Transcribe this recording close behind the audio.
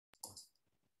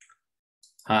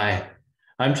Hi,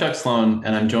 I'm Chuck Sloan,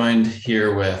 and I'm joined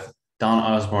here with Don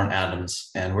Osborne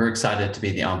Adams, and we're excited to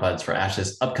be the Ombuds for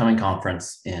ASHE's upcoming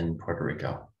conference in Puerto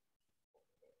Rico.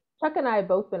 Chuck and I have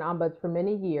both been ombuds for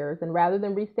many years, and rather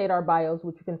than restate our bios,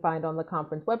 which you can find on the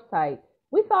conference website,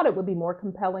 we thought it would be more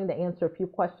compelling to answer a few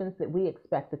questions that we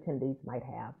expect attendees might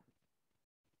have.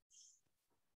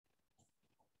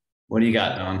 What do you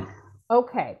got, Don?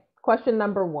 Okay, question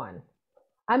number one.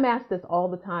 I'm asked this all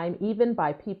the time, even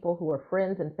by people who are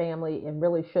friends and family and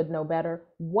really should know better.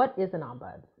 What is an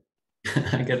ombud?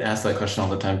 I get asked that question all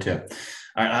the time too.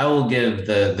 All right, I will give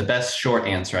the best short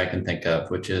answer I can think of,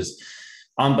 which is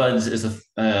Ombuds is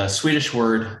a Swedish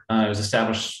word. It was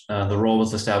established, the role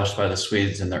was established by the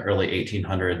Swedes in the early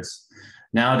 1800s.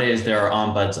 Nowadays, there are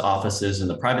ombuds offices in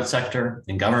the private sector,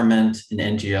 in government, in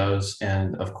NGOs,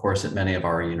 and of course, at many of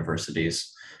our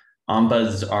universities.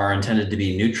 Ombuds are intended to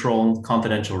be neutral,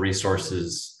 confidential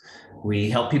resources. We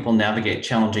help people navigate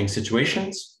challenging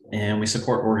situations, and we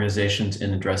support organizations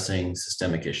in addressing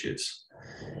systemic issues.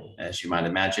 As you might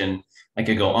imagine, I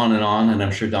could go on, and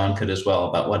I'm sure Don could as well,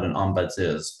 about what an ombuds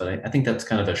is, but I think that's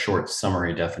kind of a short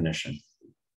summary definition.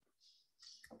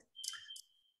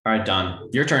 All right, Don,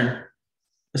 your turn.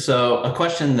 So a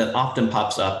question that often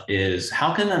pops up is,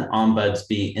 how can an ombuds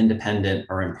be independent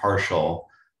or impartial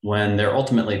when they're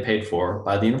ultimately paid for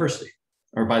by the university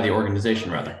or by the organization,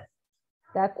 rather?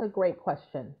 That's a great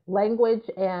question. Language,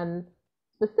 and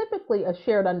specifically a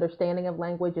shared understanding of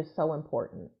language, is so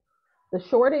important. The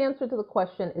short answer to the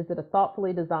question is that a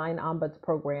thoughtfully designed ombuds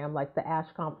program, like the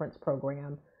ASHE conference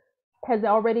program, has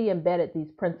already embedded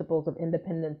these principles of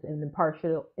independence and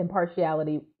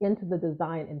impartiality into the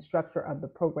design and structure of the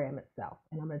program itself.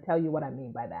 And I'm going to tell you what I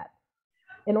mean by that.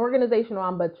 An organizational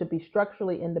ombud should be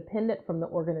structurally independent from the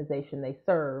organization they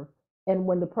serve. And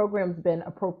when the program's been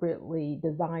appropriately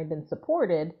designed and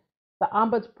supported, the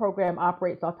ombuds program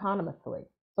operates autonomously.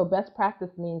 So best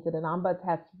practice means that an ombuds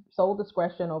has sole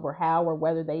discretion over how or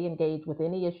whether they engage with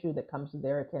any issue that comes to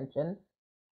their attention.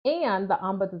 And the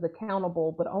ombuds is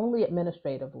accountable, but only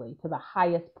administratively, to the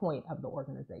highest point of the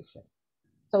organization.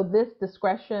 So this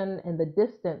discretion and the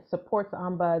distance supports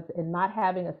ombuds in not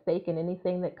having a stake in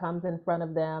anything that comes in front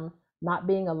of them, not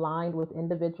being aligned with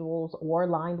individuals or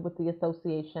aligned with the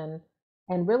association,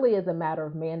 and really is a matter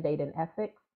of mandate and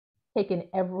ethics, taking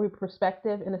every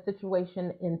perspective in a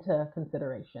situation into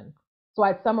consideration. So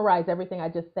I'd summarize everything I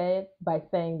just said by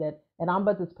saying that an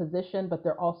ombuds is positioned, but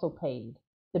they're also paid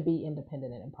to be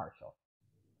independent and impartial.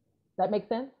 Does that make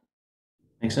sense?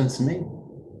 Makes sense to me.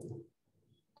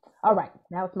 All right,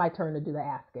 now it's my turn to do the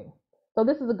asking. So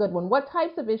this is a good one. What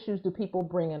types of issues do people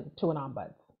bring in to an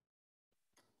ombuds?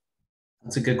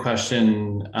 That's a good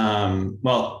question.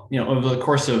 Well, over the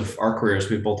course of our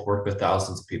careers, we've both worked with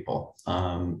thousands of people.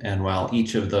 And while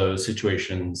each of those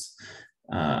situations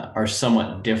are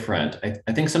somewhat different,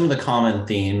 I think some of the common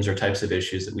themes or types of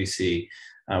issues that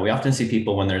we often see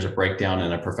people when there's a breakdown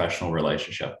in a professional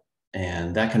relationship.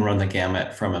 And that can run the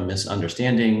gamut from a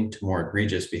misunderstanding to more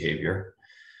egregious behavior.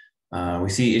 We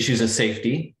see issues of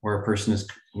safety, where a person is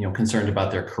concerned about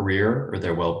their career or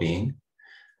their well-being.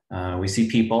 We see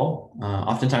people,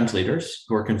 oftentimes leaders,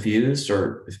 who are confused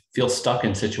or feel stuck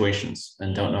in situations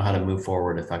and don't know how to move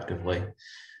forward effectively.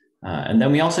 And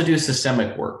then we also do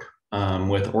systemic work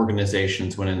with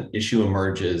organizations when an issue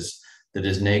emerges that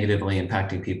is negatively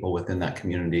impacting people within that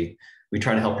community. We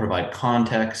try to help provide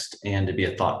context and to be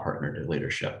a thought partner to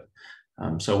leadership.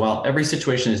 So while every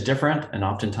situation is different, and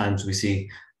oftentimes we see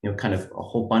kind of a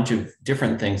whole bunch of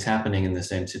different things happening in the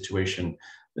same situation,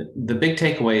 the big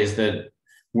takeaway is that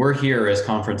we're here as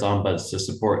conference ombuds to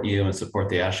support you and support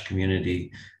the ASHE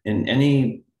community in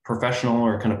any professional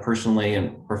or kind of personally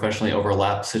and professionally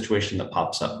overlapped situation that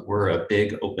pops up. We're a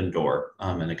big open door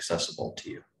and accessible to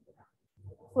you.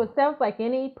 So it sounds like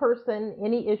any person,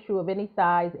 any issue of any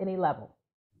size, any level.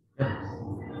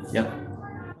 Yep.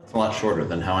 It's a lot shorter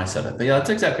than how I said it, but yeah,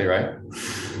 that's exactly right.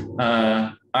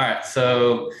 All right,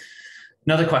 so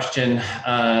another question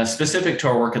specific to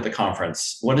our work at the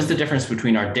conference. What is the difference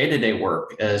between our day-to-day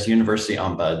work as university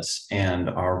ombuds and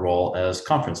our role as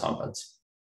conference ombuds?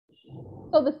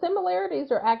 So the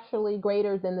similarities are actually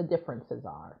greater than the differences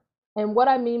are. And what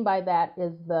I mean by that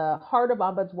is the heart of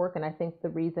ombuds work, and I think the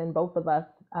reason both of us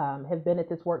have been at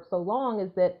this work so long is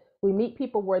that we meet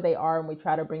people where they are and we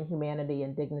try to bring humanity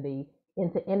and dignity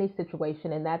into any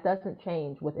situation, and that doesn't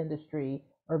change with industry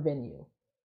or venue.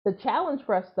 The challenge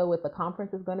for us, though, at the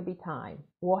conference is going to be time.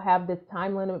 We'll have this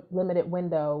time limited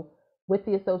window with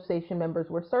the association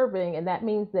members we're serving, and that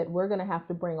means that we're going to have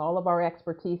to bring all of our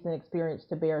expertise and experience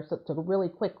to bear to really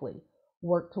quickly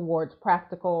work towards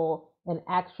practical and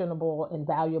actionable and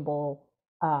valuable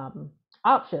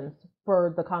options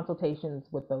for the consultations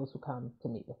with those who come to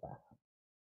meet with us.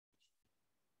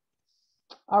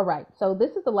 All right, so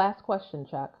this is the last question,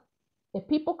 Chuck. If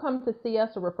people come to see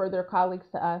us or refer their colleagues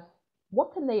to us,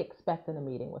 what can they expect in a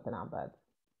meeting with an ombuds?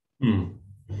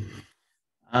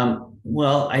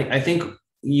 Well, I think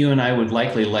you and I would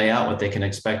likely lay out what they can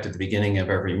expect at the beginning of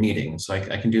every meeting. So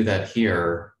I can do that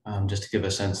here just to give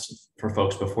a sense for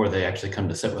folks before they actually come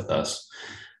to sit with us.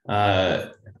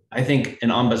 I think an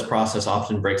ombuds process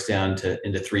often breaks down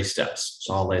into 3 steps.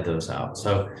 So I'll lay those out.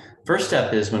 So first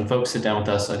step is when folks sit down with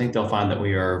us, I think they'll find that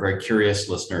we are very curious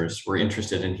listeners. We're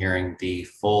interested in hearing the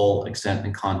full extent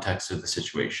and context of the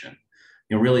situation.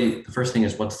 Really, the first thing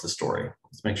is, what's the story?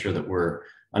 Let's make sure that we're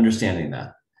understanding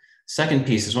that. Second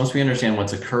piece is, once we understand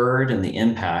what's occurred and the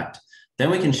impact, then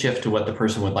we can shift to what the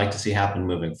person would like to see happen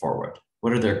moving forward.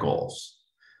 What are their goals?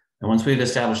 And once we've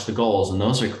established the goals and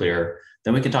those are clear,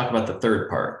 then we can talk about the third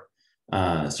part,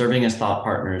 serving as thought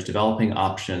partners, developing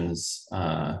options,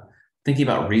 thinking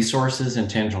about resources and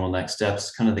tangible next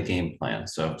steps, kind of the game plan.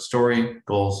 So story,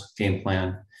 goals, game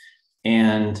plan.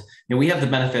 And we have the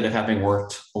benefit of having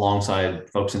worked alongside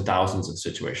folks in thousands of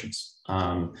situations.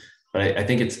 But I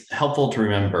think it's helpful to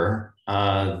remember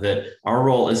that our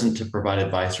role isn't to provide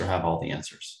advice or have all the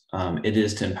answers. It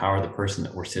is to empower the person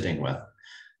that we're sitting with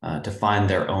to find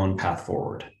their own path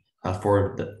forward,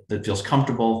 that feels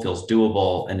comfortable, feels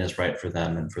doable, and is right for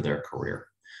them and for their career.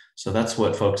 So that's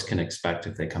what folks can expect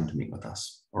if they come to meet with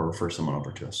us or refer someone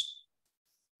over to us.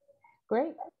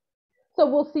 Great. So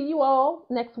we'll see you all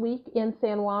next week in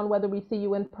San Juan, whether we see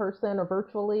you in person or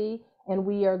virtually. And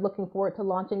we are looking forward to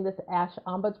launching this ASHE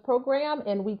Ombuds program.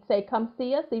 And we'd say, come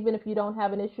see us. Even if you don't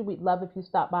have an issue, we'd love if you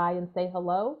stop by and say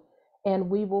hello. And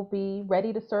we will be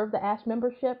ready to serve the ASHE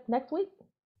membership next week.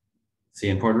 See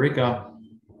you in Puerto Rico.